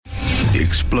The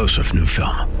explosive new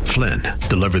film, Flynn,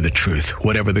 deliver the truth,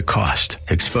 whatever the cost,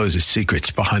 exposes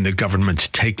secrets behind the government's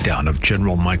takedown of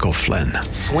General Michael Flynn.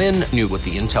 Flynn knew what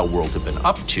the intel world had been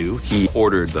up to. He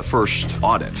ordered the first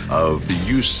audit of the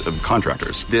use of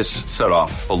contractors. This set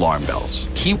off alarm bells.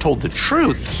 He told the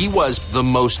truth. He was the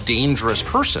most dangerous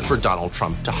person for Donald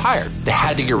Trump to hire. They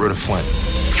had to get rid of Flynn.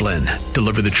 Flynn,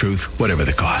 deliver the truth, whatever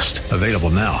the cost. Available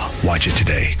now. Watch it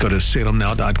today. Go to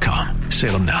salemnow.com.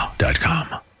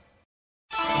 salemnow.com.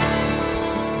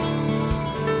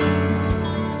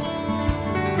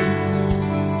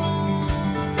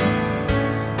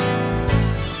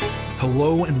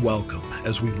 Hello and welcome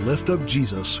as we lift up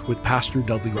Jesus with Pastor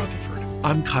Dudley Rutherford.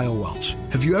 I'm Kyle Welch.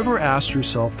 Have you ever asked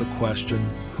yourself the question,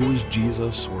 who is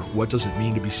Jesus, or what does it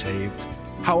mean to be saved?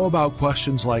 How about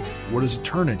questions like, what is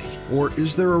eternity? Or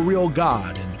is there a real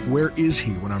God, and where is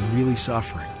He when I'm really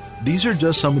suffering? These are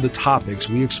just some of the topics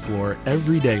we explore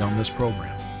every day on this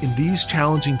program. In these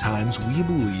challenging times, we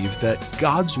believe that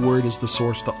God's Word is the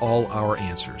source to all our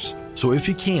answers. So if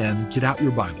you can, get out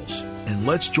your Bibles, and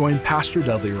let's join Pastor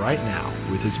Dudley right now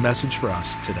with his message for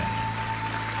us today.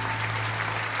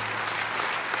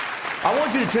 I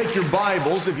want you to take your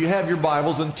Bibles, if you have your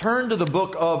Bibles, and turn to the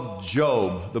book of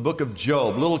Job. The book of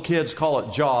Job. Little kids call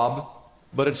it Job,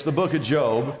 but it's the book of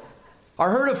Job. I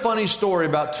heard a funny story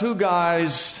about two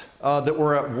guys that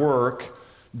were at work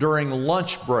during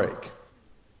lunch break.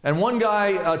 And one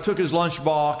guy took his lunch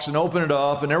box and opened it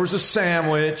up, and there was a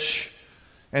sandwich.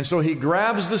 And so he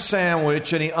grabs the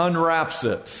sandwich and he unwraps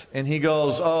it. And he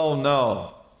goes, oh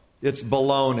no, it's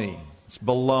bologna. It's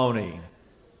bologna.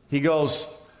 He goes,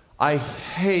 I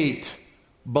hate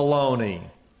bologna.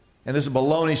 And this is a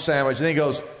bologna sandwich. And he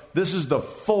goes, this is the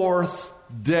fourth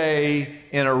day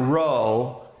in a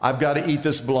row I've got to eat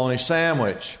this bologna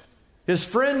sandwich. His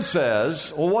friend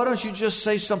says, well, why don't you just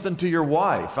say something to your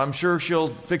wife? I'm sure she'll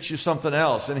fix you something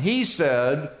else. And he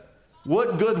said,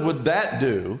 what good would that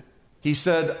do? He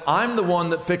said, I'm the one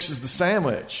that fixes the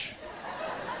sandwich.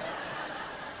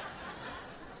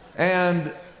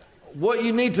 And what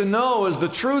you need to know is the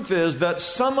truth is that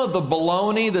some of the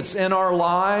bologna that's in our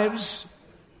lives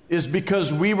is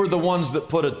because we were the ones that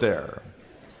put it there.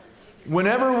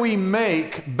 Whenever we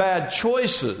make bad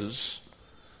choices,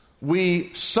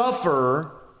 we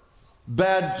suffer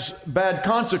bad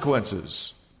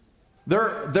consequences.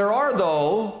 There are,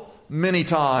 though, many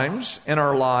times in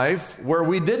our life where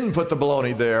we didn't put the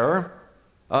bologna there.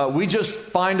 We just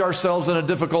find ourselves in a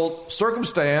difficult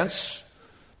circumstance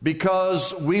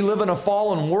because we live in a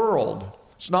fallen world.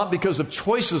 It's not because of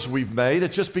choices we've made.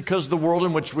 It's just because of the world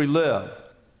in which we live.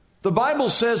 The Bible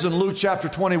says in Luke chapter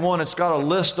 21, it's got a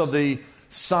list of the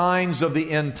signs of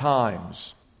the end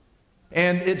times.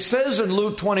 And it says in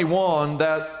Luke 21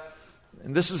 that,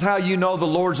 and this is how you know the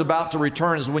Lord's about to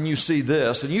return, is when you see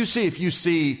this. And you see if you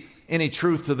see any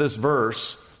truth to this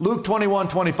verse. Luke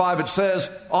 21:25, it says,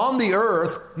 on the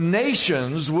earth,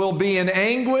 nations will be in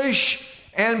anguish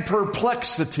and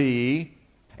perplexity,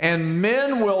 and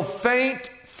men will faint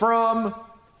from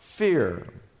fear.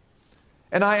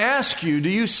 And I ask you, do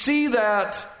you see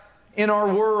that in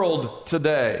our world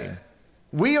today?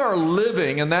 We are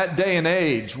living in that day and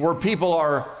age where people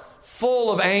are full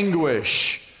of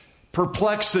anguish,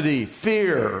 perplexity,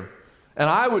 fear. And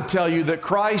I would tell you that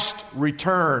Christ's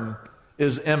return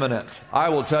is imminent. I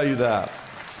will tell you that.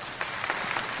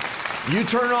 You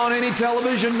turn on any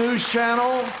television news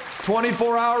channel,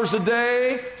 24 hours a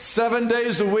day, 7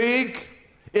 days a week,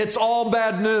 it's all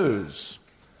bad news.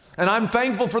 And I'm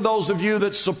thankful for those of you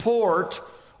that support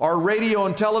our radio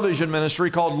and television ministry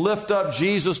called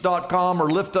liftupjesus.com or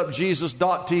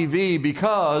liftupjesus.tv,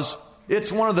 because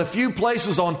it's one of the few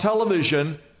places on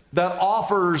television that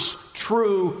offers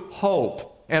true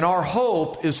hope. And our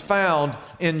hope is found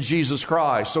in Jesus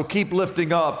Christ. So keep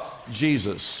lifting up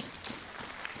Jesus.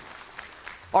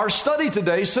 Our study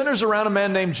today centers around a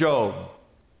man named Job.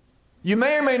 You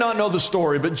may or may not know the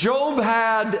story, but Job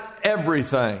had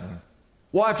everything.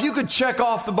 Why, if you could check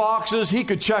off the boxes, he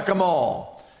could check them all.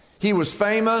 He was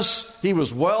famous, he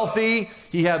was wealthy,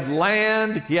 he had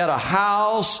land, he had a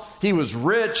house, he was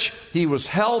rich, he was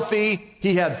healthy,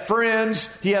 he had friends,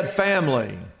 he had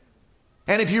family.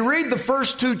 And if you read the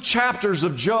first two chapters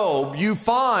of Job, you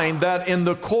find that in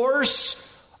the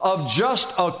course of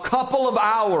just a couple of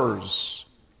hours,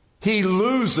 he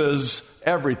loses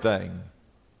everything.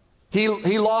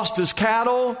 He lost his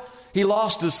cattle, he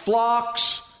lost his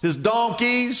flocks, his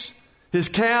donkeys, his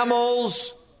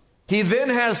camels. He then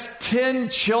has 10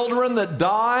 children that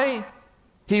die.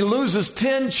 He loses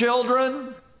 10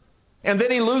 children, and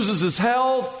then he loses his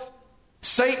health.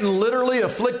 Satan literally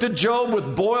afflicted Job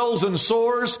with boils and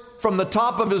sores from the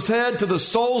top of his head to the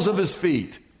soles of his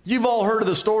feet. You've all heard of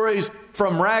the stories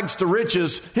from rags to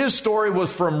riches. His story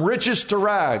was from riches to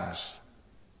rags.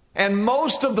 And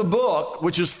most of the book,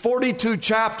 which is 42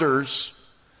 chapters,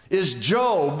 is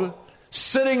Job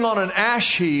sitting on an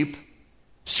ash heap,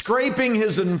 scraping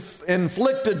his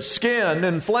inflamed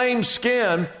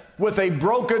skin with a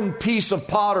broken piece of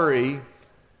pottery,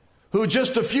 who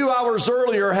just a few hours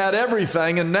earlier had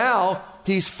everything, and now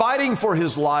he's fighting for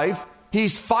his life,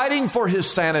 he's fighting for his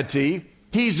sanity,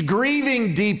 he's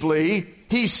grieving deeply,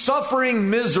 he's suffering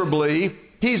miserably,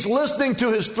 he's listening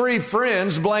to his three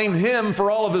friends blame him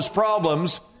for all of his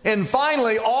problems, and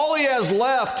finally all he has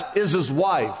left is his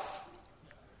wife.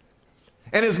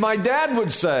 And as my dad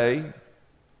would say,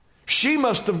 she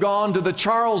must have gone to the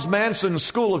Charles Manson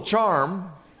School of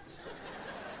Charm,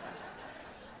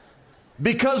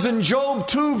 because in Job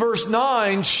 2 verse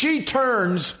 9, she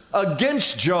turns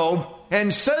against Job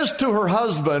and says to her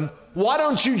husband, why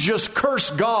don't you just curse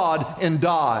God and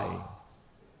die?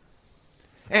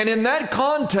 And in that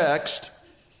context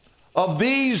of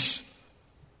these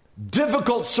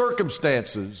difficult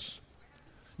circumstances,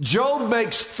 Job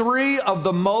makes three of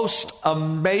the most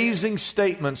amazing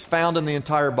statements found in the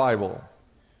entire Bible.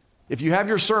 If you have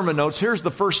your sermon notes, here's the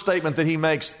first statement that he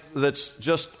makes that's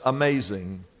just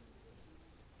amazing.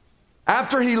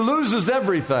 After he loses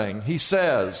everything, he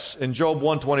says in Job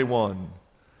 1:21,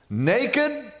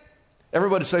 naked,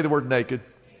 everybody say the word naked.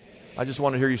 I just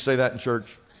want to hear you say that in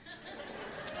church.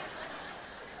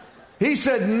 He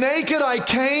said, naked I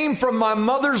came from my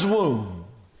mother's womb,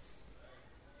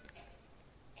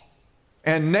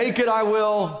 and naked I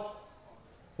will.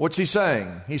 What's he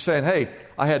saying? He's saying, hey,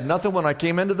 I had nothing when I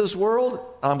came into this world,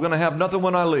 I'm going to have nothing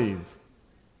when I leave.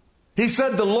 He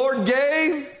said, the Lord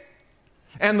gave,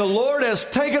 and the Lord has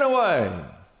taken away.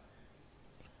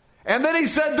 And then he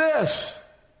said this,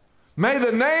 may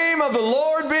the name of the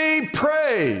Lord be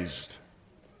praised.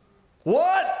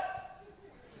 What?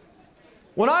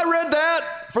 When I read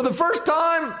that for the first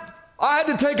time, I had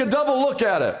to take a double look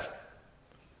at it.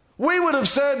 We would have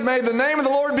said, may the name of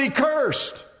the Lord be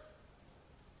cursed.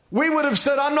 We would have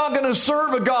said, I'm not going to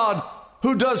serve a God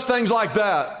who does things like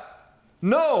that.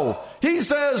 No, he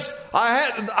says,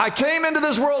 I came into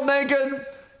this world naked.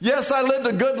 Yes, I lived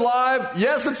a good life.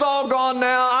 Yes, it's all gone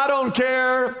now. I don't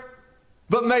care.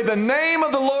 But may the name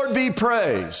of the Lord be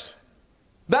praised.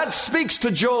 That speaks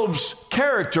to Job's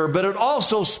character, but it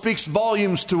also speaks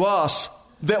volumes to us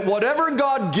that whatever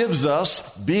God gives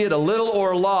us, be it a little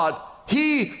or a lot,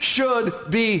 He should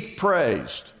be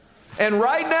praised. And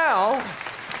right now,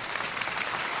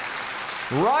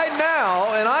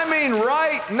 and I mean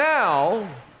right now,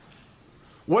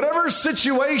 whatever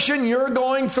situation you're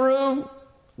going through,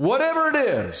 whatever it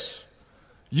is,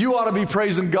 you ought to be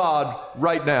praising God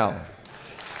right now.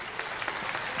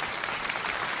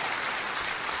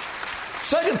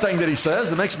 Second thing that he says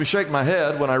that makes me shake my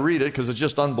head when I read it because it's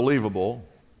just unbelievable.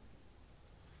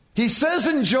 He says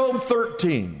in Job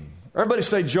 13, everybody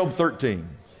say Job 13.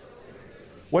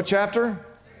 What chapter?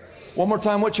 One more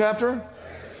time, what chapter?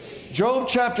 Job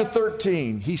chapter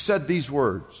 13, he said these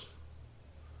words.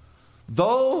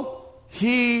 Though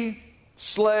he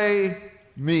slay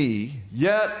me,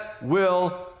 yet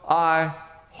will I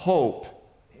hope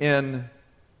in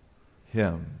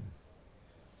him.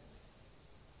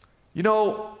 You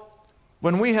know,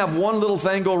 when we have one little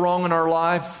thing go wrong in our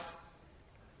life,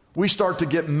 we start to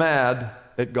get mad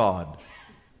at God.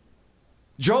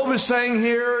 Job is saying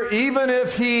here, even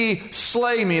if he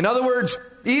slay me, in other words,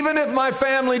 even if my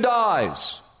family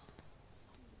dies,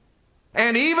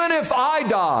 and even if I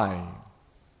die,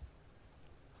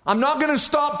 I'm not going to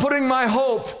stop putting my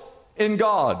hope in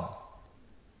God.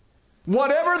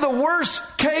 Whatever the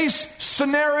worst case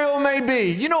scenario may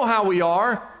be, you know how we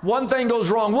are. One thing goes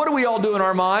wrong. What do we all do in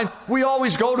our mind? We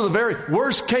always go to the very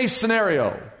worst case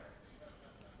scenario.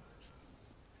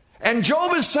 And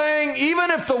Job is saying, even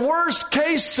if the worst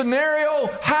case scenario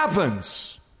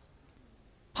happens,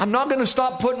 I'm not going to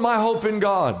stop putting my hope in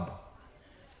God.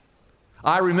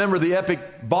 I remember the epic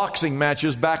boxing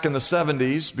matches back in the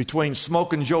 70s between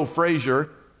Smokin' Joe Frazier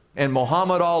and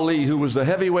Muhammad Ali, who was the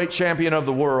heavyweight champion of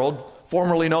the world,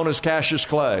 formerly known as Cassius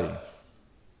Clay.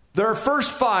 Their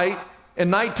first fight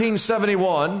in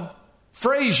 1971,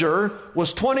 Frazier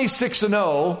was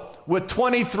 26-0 with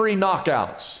 23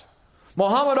 knockouts.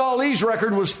 Muhammad Ali's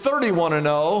record was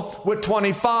 31-0 with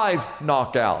 25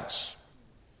 knockouts.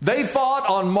 They fought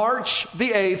on March the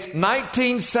 8th,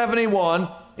 1971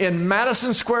 in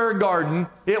Madison Square Garden.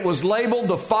 It was labeled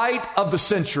the fight of the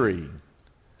century.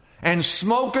 And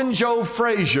Smokin' Joe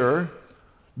Frazier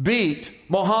beat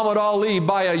Muhammad Ali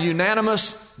by a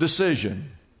unanimous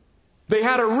decision. They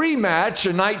had a rematch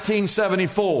in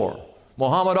 1974.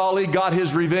 Muhammad Ali got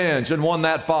his revenge and won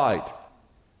that fight.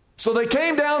 So they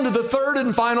came down to the third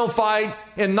and final fight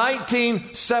in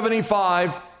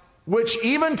 1975, which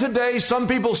even today some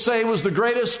people say was the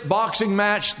greatest boxing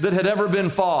match that had ever been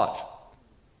fought.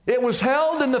 It was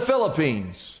held in the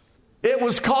Philippines. It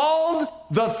was called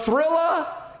the Thrilla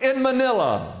in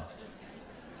Manila.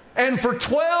 And for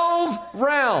 12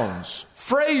 rounds,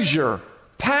 Frazier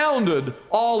pounded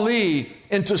Ali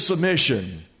into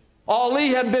submission. Ali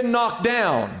had been knocked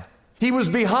down. He was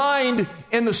behind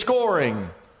in the scoring.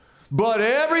 But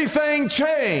everything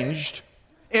changed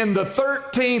in the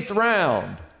 13th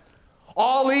round.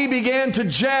 Ali began to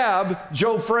jab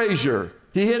Joe Frazier.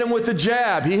 He hit him with the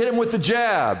jab. He hit him with the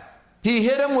jab. He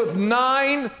hit him with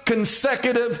 9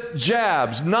 consecutive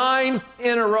jabs, 9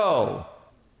 in a row.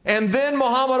 And then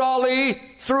Muhammad Ali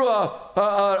threw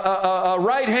a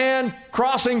right hand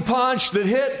crossing punch that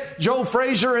hit Joe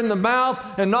Frazier in the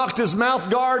mouth and knocked his mouth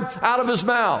guard out of his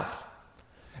mouth.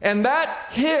 And that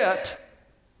hit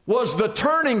was the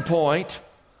turning point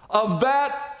of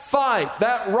that fight,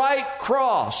 that right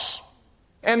cross.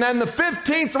 And then the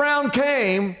 15th round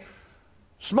came.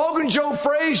 Smoking Joe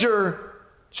Frazier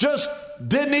just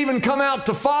didn't even come out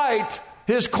to fight.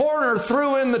 His corner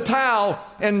threw in the towel,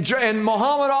 and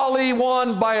Muhammad Ali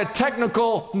won by a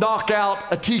technical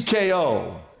knockout, a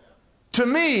TKO. To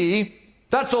me,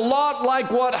 that's a lot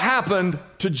like what happened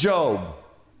to Job.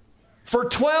 For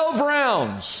 12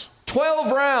 rounds,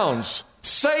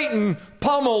 Satan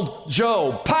pummeled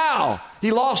Job. Pow!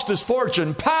 He lost his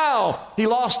fortune. Pow! He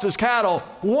lost his cattle.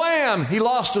 Wham! He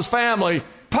lost his family.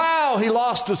 Pow! He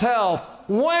lost his health.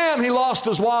 Wham! He lost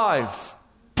his wife.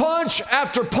 Punch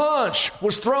after punch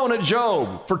was thrown at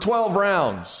Job for 12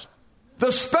 rounds.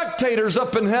 The spectators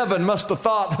up in heaven must have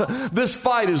thought, this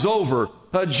fight is over.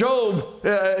 Job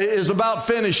is about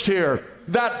finished here.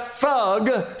 That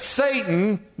thug,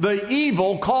 Satan, the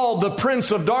evil called the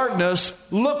Prince of Darkness,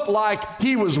 looked like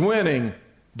he was winning.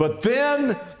 But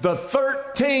then the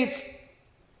 13th,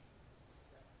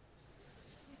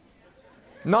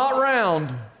 not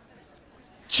round,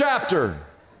 chapter,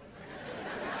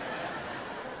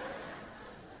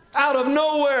 out of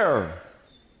nowhere,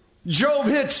 Job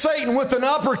hit Satan with an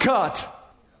uppercut,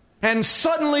 and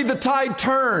suddenly the tide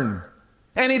turned.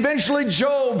 And eventually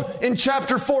Job in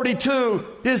chapter 42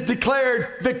 is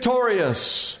declared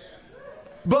victorious.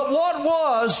 But what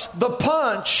was the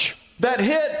punch that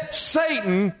hit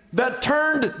Satan that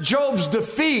turned Job's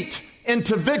defeat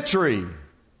into victory?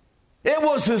 It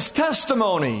was his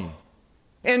testimony.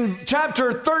 In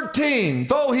chapter 13,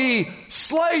 though he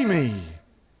slay me,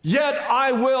 yet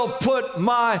I will put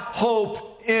my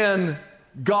hope in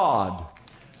God.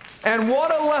 And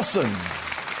what a lesson.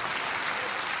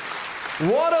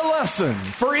 What a lesson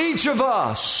for each of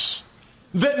us,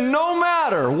 that no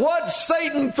matter what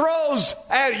Satan throws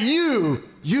at you,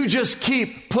 you just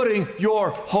keep putting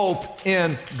your hope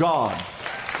in God.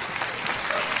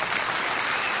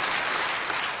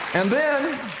 And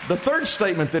then the third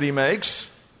statement that he makes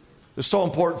is so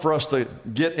important for us to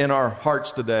get in our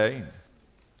hearts today.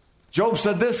 Job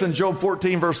said this in Job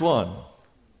 14, verse 1.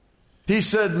 He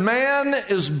said, man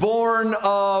is born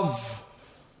of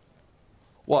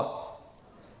what?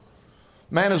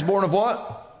 Man is born of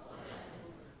what?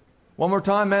 One more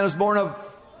time, man is born of...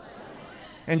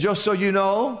 And just so you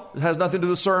know, it has nothing to do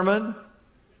with the sermon,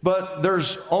 but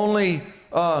there's only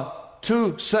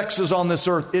 2 sexes on this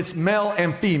earth. It's male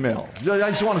and female. I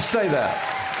just want to say that.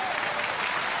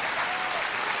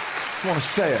 I just want to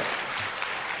say it.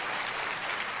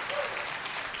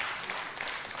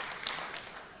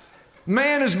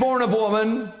 Man is born of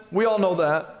woman. We all know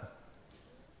that.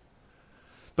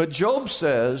 But Job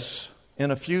says,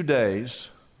 in a few days,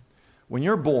 when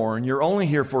you're born, you're only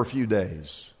here for a few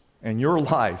days. And your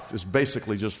life is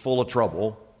basically just full of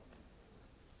trouble.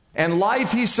 And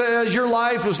life, he says, your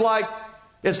life is like,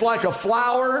 it's like a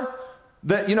flower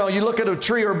that, you know, you look at a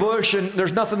tree or a bush and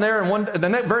there's nothing there, and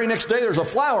the very next day there's a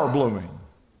flower blooming.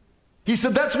 He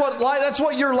said that's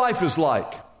what your life is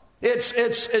like.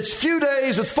 It's few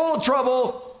days, it's full of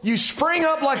trouble. You spring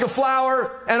up like a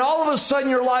flower, and all of a sudden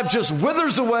your life just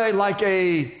withers away like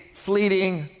a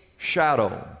fleeting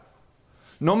shadow.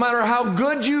 No matter how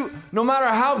good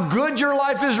your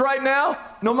life is right now,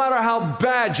 no matter how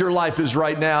bad your life is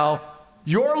right now,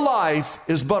 your life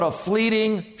is but a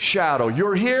fleeting shadow.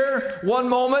 You're here one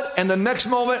moment, and the next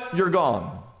moment you're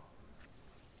gone.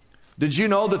 Did you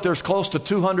know that there's close to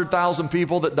 200,000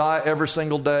 people that die every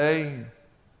single day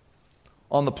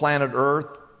on the planet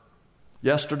Earth?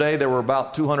 Yesterday there were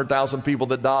about 200,000 people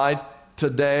that died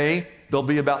today there'll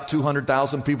be about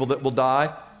 200,000 people that will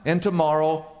die, and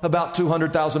tomorrow about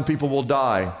 200,000 people will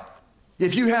die.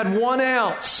 If you had 1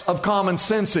 ounce of common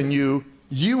sense in you,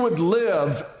 you would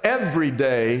live every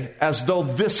day as though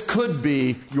this could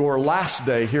be your last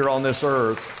day here on this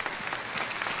earth.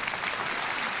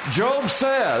 Job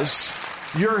says,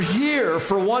 you're here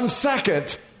for 1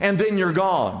 second and then you're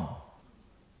gone.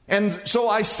 And so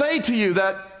I say to you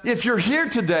that if you're here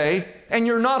today and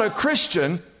you're not a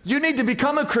Christian, you need to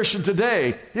become a Christian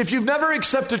today. If you've never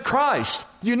accepted Christ,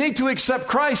 you need to accept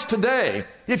Christ today.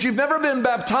 If you've never been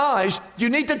baptized, you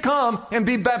need to come and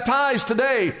be baptized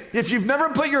today. If you've never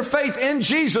put your faith in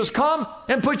Jesus, come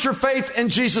and put your faith in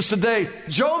Jesus today.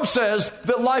 Job says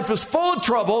that life is full of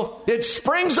trouble. It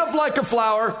springs up like a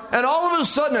flower, and all of a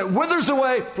sudden it withers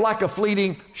away like a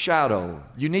fleeting shadow.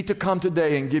 You need to come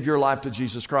today and give your life to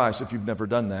Jesus Christ if you've never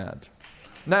done that.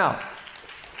 Now,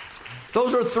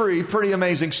 those are 3 pretty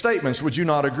amazing statements. Would you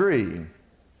not agree?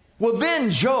 Well, then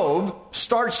Job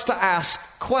starts to ask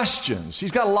questions.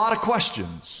 He's got a lot of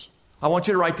questions. I want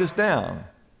you to write this down.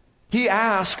 He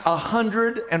asked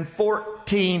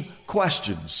 114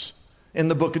 questions in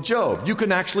the book of Job. You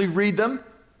can actually read them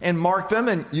and mark them,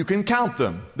 and you can count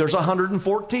them. There's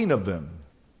 114 of them.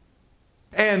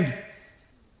 And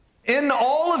in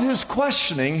all of his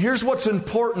questioning, here's what's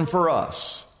important for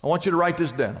us. I want you to write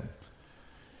this down.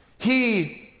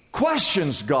 He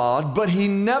questions God, but he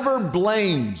never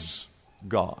blames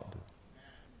God.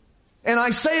 And I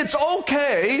say it's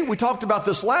okay. We talked about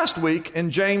this last week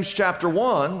in James chapter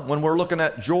 1 when we're looking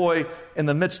at joy in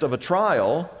the midst of a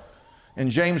trial. In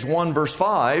James 1 verse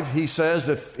 5, he says,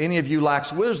 if any of you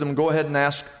lacks wisdom, go ahead and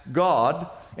ask God,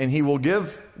 and he will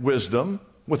give wisdom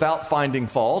without finding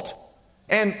fault.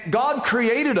 And God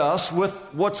created us with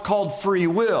what's called free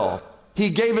will. He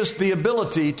gave us the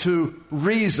ability to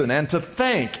reason and to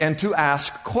think and to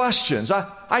ask questions.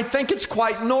 I think it's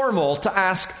quite normal to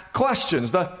ask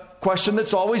questions. The question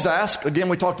that's always asked, again,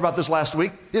 we talked about this last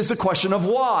week, is the question of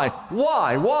why.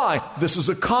 Why? Why? This is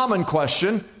a common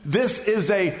question. This is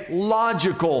a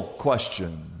logical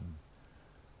question.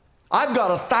 I've got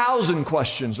 1,000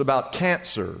 questions about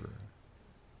cancer.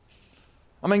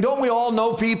 I mean, don't we all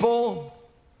know people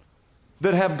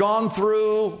that have gone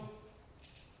through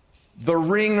the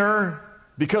ringer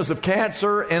because of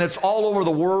cancer, and it's all over the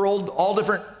world, all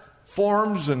different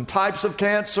forms and types of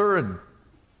cancer, and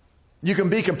you can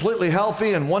be completely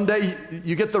healthy, and one day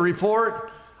you get the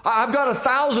report. I've got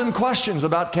 1,000 questions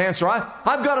about cancer.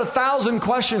 I've got 1,000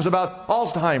 questions about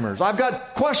Alzheimer's. I've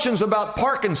got questions about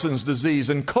Parkinson's disease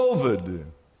and COVID.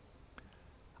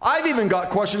 I've even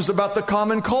got questions about the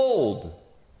common cold.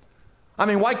 I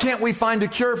mean, why can't we find a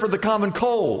cure for the common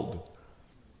cold?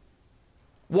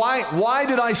 Why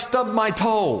did I stub my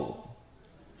toe?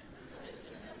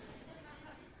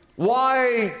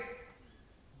 Why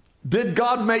did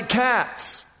God make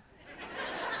cats?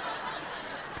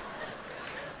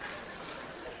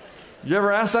 You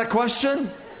ever ask that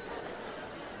question?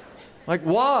 Like,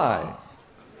 why?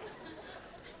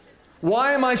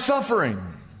 Why am I suffering?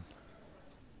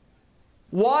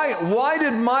 Why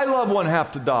did my loved one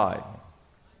have to die?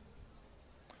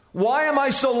 Why am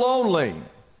I so lonely?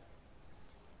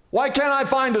 Why can't I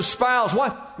find a spouse?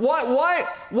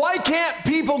 Why can't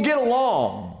people get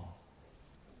along?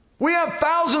 We have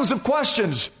thousands of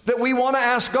questions that we want to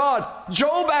ask God.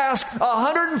 Job asked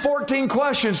 114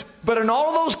 questions, but in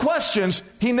all those questions,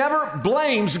 he never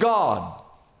blames God.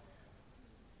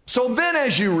 So then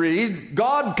as you read,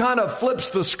 God kind of flips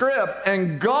the script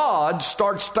and God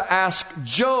starts to ask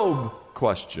Job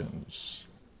questions.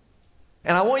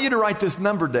 And I want you to write this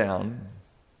number down.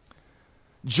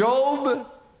 Job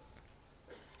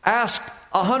asked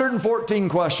 114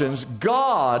 questions.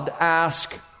 God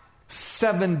asked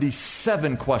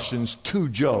 77 questions to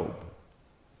Job.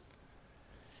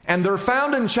 And they're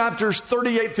found in chapters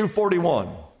 38 through 41.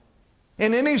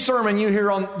 In any sermon you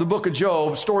hear on the book of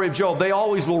Job, story of Job, they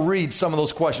always will read some of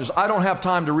those questions. I don't have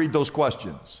time to read those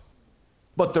questions.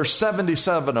 But there's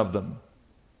 77 of them.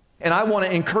 And I want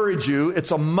to encourage you,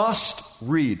 it's a must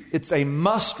read. It's a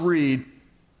must read.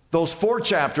 Those 4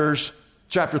 chapters,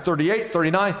 chapter 38,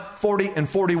 39, 40, and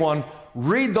 41,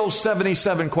 read those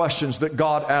 77 questions that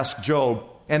God asked Job.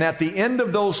 And at the end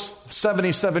of those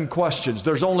 77 questions,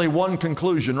 there's only one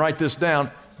conclusion. Write this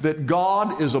down, that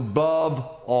God is above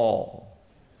all.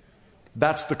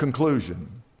 That's the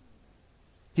conclusion.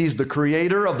 He's the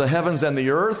creator of the heavens and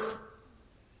the earth.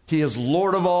 He is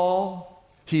Lord of all.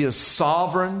 He is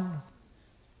sovereign.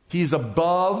 He's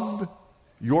above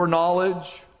your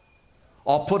knowledge.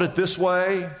 I'll put it this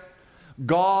way.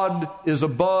 God is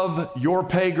above your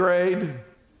pay grade.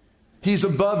 He's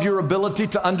above your ability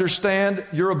to understand,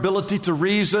 your ability to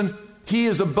reason. He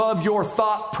is above your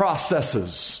thought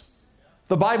processes.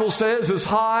 The Bible says, as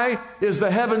high as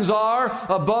the heavens are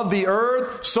above the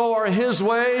earth, so are His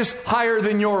ways higher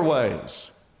than your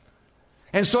ways.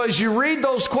 And so as you read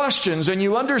those questions and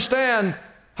you understand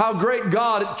how great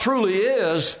God truly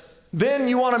is, then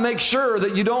you want to make sure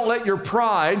that you don't let your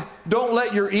pride, don't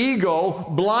let your ego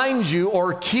blind you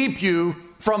or keep you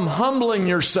from humbling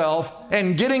yourself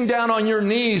and getting down on your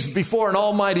knees before an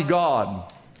almighty God.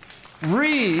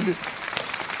 Read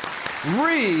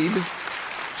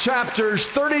chapters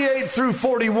 38 through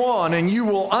 41 and you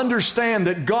will understand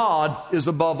that God is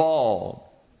above all.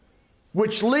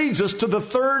 Which leads us to the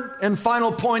third and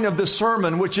final point of this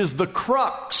sermon, which is the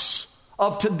crux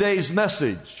of today's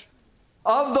message.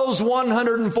 Of those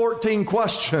 114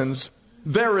 questions,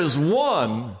 there is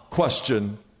one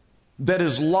question that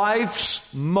is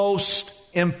life's most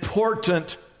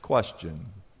important question.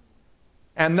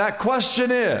 And that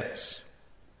question is,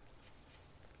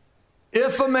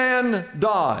 if a man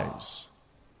dies,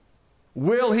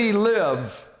 will he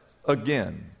live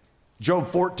again? Job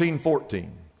 14:14.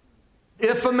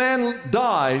 If a man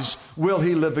dies, will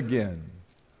he live again?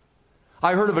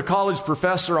 I heard of a college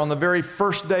professor on the very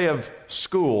first day of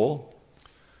school.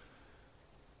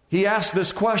 He asked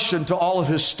this question to all of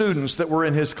his students that were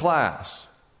in his class.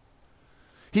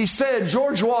 He said,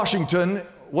 George Washington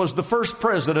was the first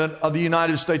president of the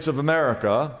United States of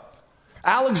America.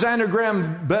 Alexander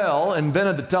Graham Bell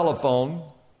invented the telephone.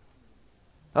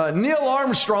 Neil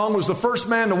Armstrong was the first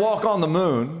man to walk on the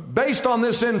moon. Based on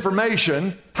this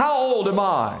information, how old am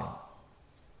I?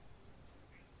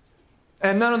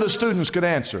 And none of the students could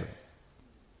answer.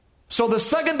 So the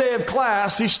second day of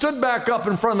class, he stood back up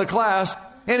in front of the class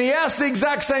and he asked the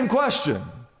exact same question.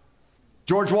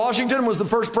 George Washington was the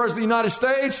first president of the United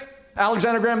States.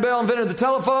 Alexander Graham Bell invented the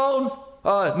telephone.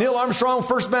 Neil Armstrong,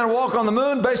 first man to walk on the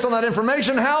moon. Based on that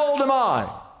information, how old am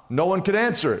I? No one could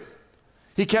answer it.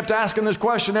 He kept asking this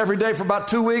question every day for about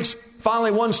 2 weeks.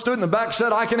 Finally, one student in the back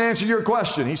said, I can answer your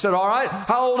question. He said, all right,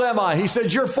 how old am I? He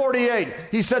said, you're 48.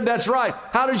 He said, that's right.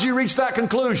 How did you reach that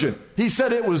conclusion? He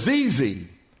said, it was easy.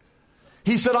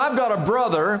 He said, I've got a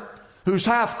brother who's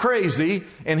half crazy,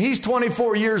 and he's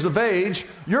 24 years of age.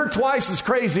 You're twice as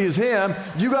crazy as him.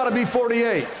 You got to be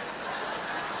 48.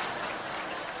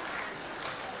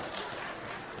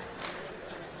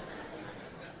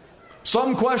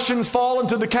 Some questions fall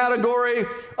into the category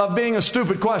of being a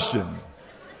stupid question.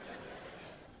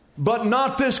 But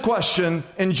not this question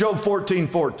in Job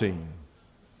 14:14.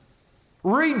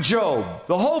 Read Job.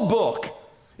 The whole book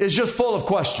is just full of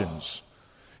questions.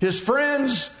 His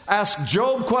friends ask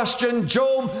Job questions.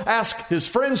 Job asked his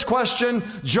friends questions.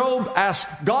 Job asked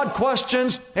God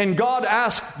questions. And God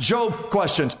asked Job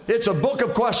questions. It's a book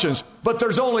of questions. But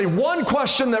there's only one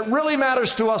question that really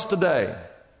matters to us today.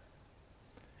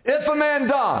 If a man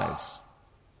dies,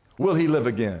 will he live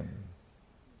again?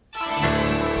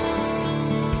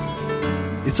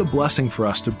 It's a blessing for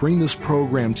us to bring this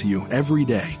program to you every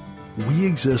day. We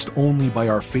exist only by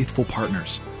our faithful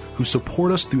partners who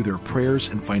support us through their prayers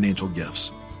and financial gifts.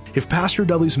 If Pastor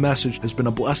Dudley's message has been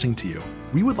a blessing to you,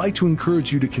 we would like to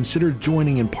encourage you to consider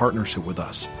joining in partnership with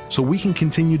us so we can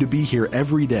continue to be here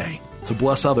every day to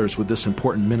bless others with this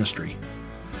important ministry.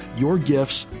 Your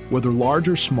gifts, whether large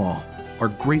or small, are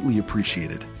greatly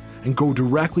appreciated and go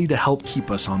directly to help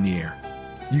keep us on the air.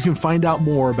 You can find out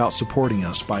more about supporting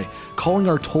us by calling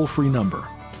our toll-free number,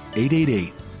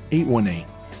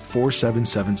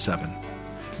 888-818-4777.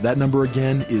 That number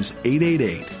again is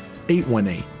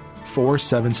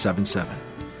 888-818-4777.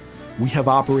 We have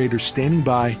operators standing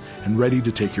by and ready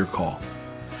to take your call.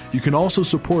 You can also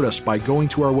support us by going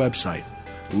to our website,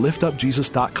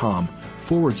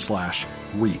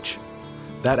 liftupjesus.com/reach.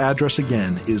 That address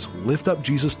again is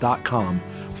liftupjesus.com/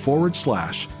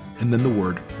 and then the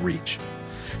word reach.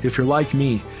 If you're like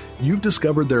me, you've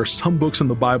discovered there are some books in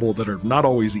the Bible that are not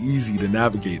always easy to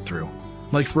navigate through.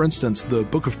 Like, for instance, the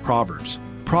book of Proverbs.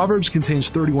 Proverbs contains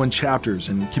 31 chapters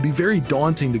and can be very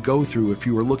daunting to go through if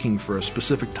you are looking for a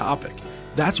specific topic.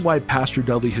 That's why Pastor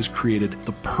Dudley has created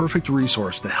the perfect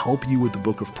resource to help you with the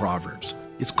book of Proverbs.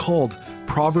 It's called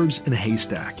Proverbs in a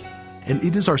Haystack, and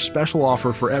it is our special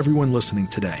offer for everyone listening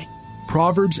today.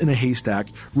 Proverbs in a Haystack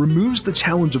removes the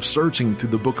challenge of searching through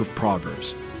the book of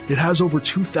Proverbs. It has over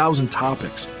 2,000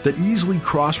 topics that easily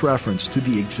cross-reference to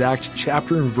the exact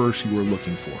chapter and verse you are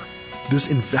looking for. This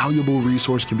invaluable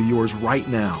resource can be yours right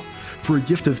now for a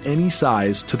gift of any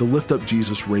size to the Lift Up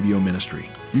Jesus radio ministry.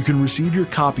 You can receive your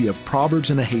copy of Proverbs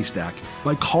in a Haystack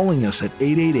by calling us at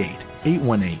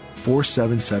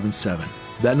 888-818-4777.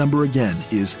 That number again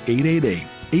is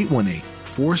 888-818-4777.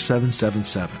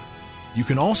 888-4777. You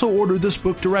can also order this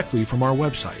book directly from our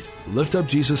website,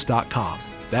 liftupjesus.com.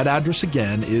 That address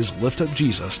again is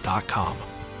liftupjesus.com.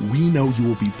 We know you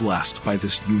will be blessed by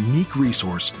this unique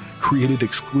resource created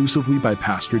exclusively by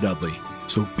Pastor Dudley.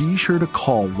 So be sure to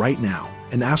call right now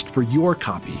and ask for your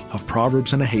copy of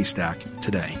Proverbs in a Haystack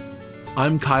today.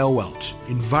 I'm Kyle Welch,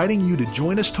 inviting you to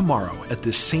join us tomorrow at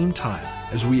this same time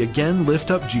as we again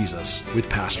lift up Jesus with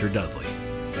Pastor Dudley.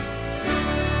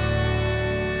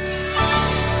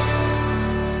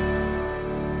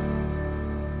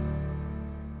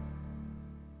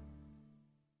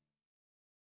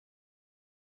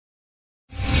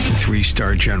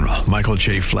 Three-star General Michael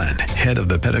J. Flynn, head of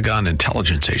the Pentagon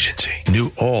Intelligence Agency,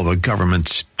 knew all the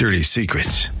government's dirty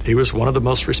secrets. He was one of the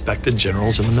most respected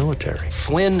generals in the military.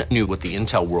 Flynn knew what the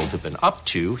intel world had been up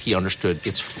to. He understood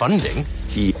its funding.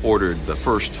 He ordered the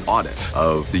first audit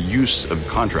of the use of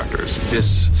contractors.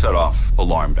 This set off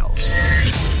alarm bells.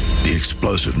 The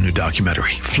explosive new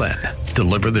documentary, Flynn,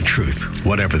 Deliver the Truth,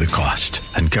 Whatever the Cost,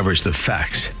 uncovers the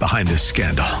facts behind this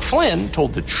scandal. Flynn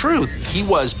told the truth. He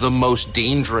was the most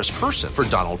dangerous person for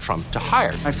Donald Trump to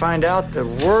hire. I find out the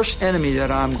worst enemy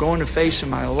that I'm going to face in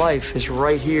my life is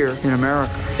right here in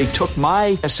America. They took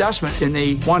my assessment and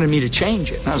they wanted me to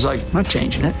change it. And I was like, I'm not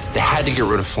changing it. They had to get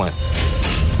rid of Flynn.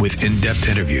 With in-depth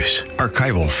interviews,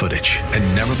 archival footage,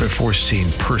 and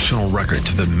never-before-seen personal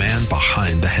records of the man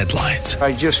behind the headlines.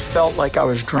 I just felt like I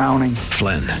was drowning.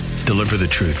 Flynn, Deliver the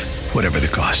Truth, Whatever the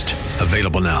Cost.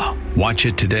 Available now. Watch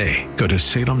it today. Go to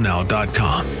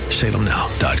salemnow.com.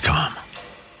 salemnow.com.